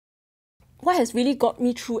what has really got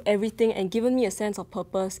me through everything and given me a sense of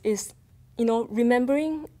purpose is,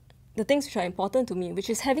 remembering the things which are important to me, which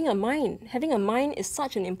is having a mind. Having a mind is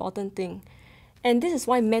such an important thing. And this is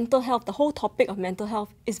why mental health, the whole topic of mental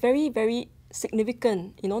health, is very, very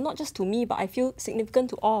significant, not just to me, but I feel significant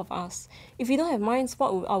to all of us. If we don't have minds,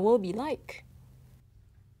 what will our world be like?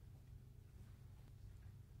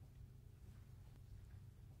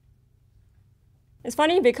 It's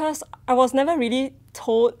funny because I was never really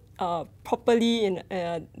told properly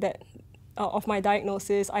of my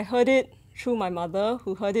diagnosis. I heard it through my mother,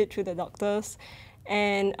 who heard it through the doctors,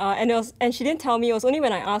 and she didn't tell me. It was only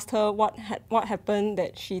when I asked her what happened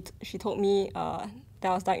that she told me that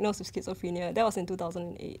I was diagnosed with schizophrenia. That was in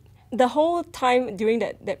 2008. The whole time during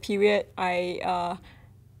that period, I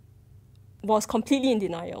was completely in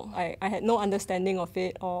denial. I had no understanding of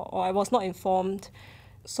it, or I was not informed.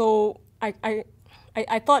 So I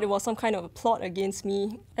thought it was some kind of a plot against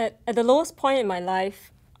me. At the lowest point in my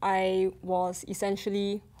life, I was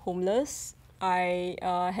essentially homeless. I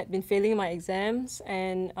had been failing my exams,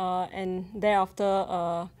 and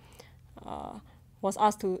thereafter was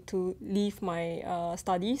asked to leave my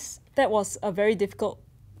studies. That was a very difficult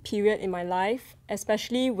period in my life,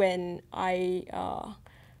 especially when I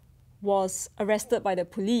was arrested by the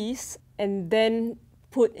police and then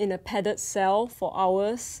put in a padded cell for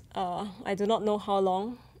hours. I do not know how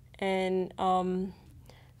long. And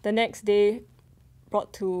the next day,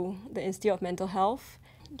 brought to the Institute of Mental Health.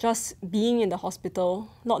 Just being in the hospital,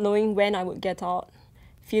 not knowing when I would get out,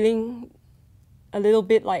 feeling a little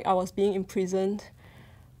bit like I was being imprisoned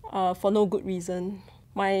for no good reason.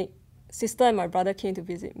 My sister and my brother came to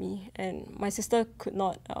visit me, and my sister could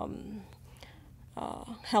not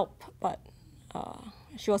help, but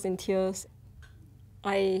she was in tears.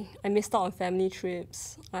 I missed out on family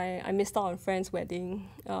trips. I missed out on friends' wedding.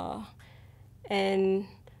 And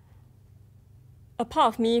a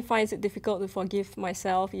part of me finds it difficult to forgive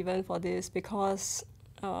myself even for this, because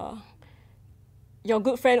your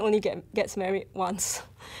good friend only gets married once,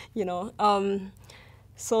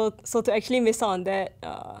 So to actually miss out on that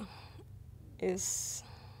is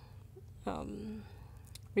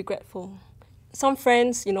regretful. Some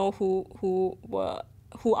friends, who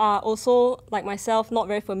are also, like myself, not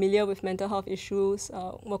very familiar with mental health issues,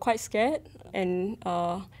 were quite scared and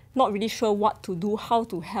not really sure what to do, how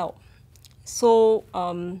to help. So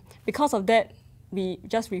because of that, we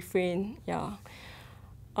just refrain, yeah.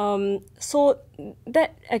 So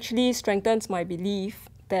that actually strengthens my belief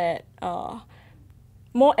that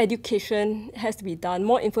more education has to be done,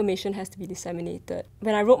 more information has to be disseminated.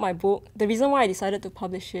 When I wrote my book, the reason why I decided to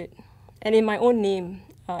publish it, and in my own name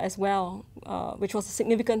as well, which was a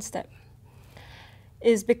significant step,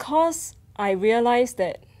 is because I realized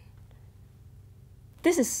that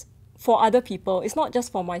this is for other people. It's not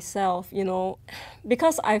just for myself,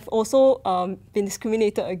 Because I've also been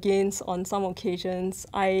discriminated against on some occasions,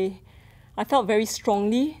 I felt very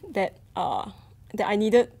strongly that I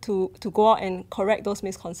needed to go out and correct those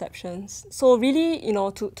misconceptions. So really,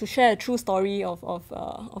 to share a true story of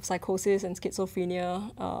psychosis and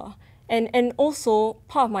schizophrenia, and also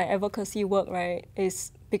part of my advocacy work, right,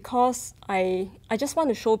 is because I just want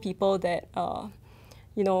to show people that,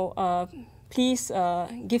 please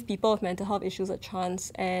give people with mental health issues a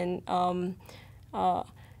chance, and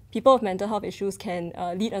people with mental health issues can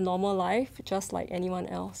lead a normal life just like anyone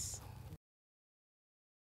else.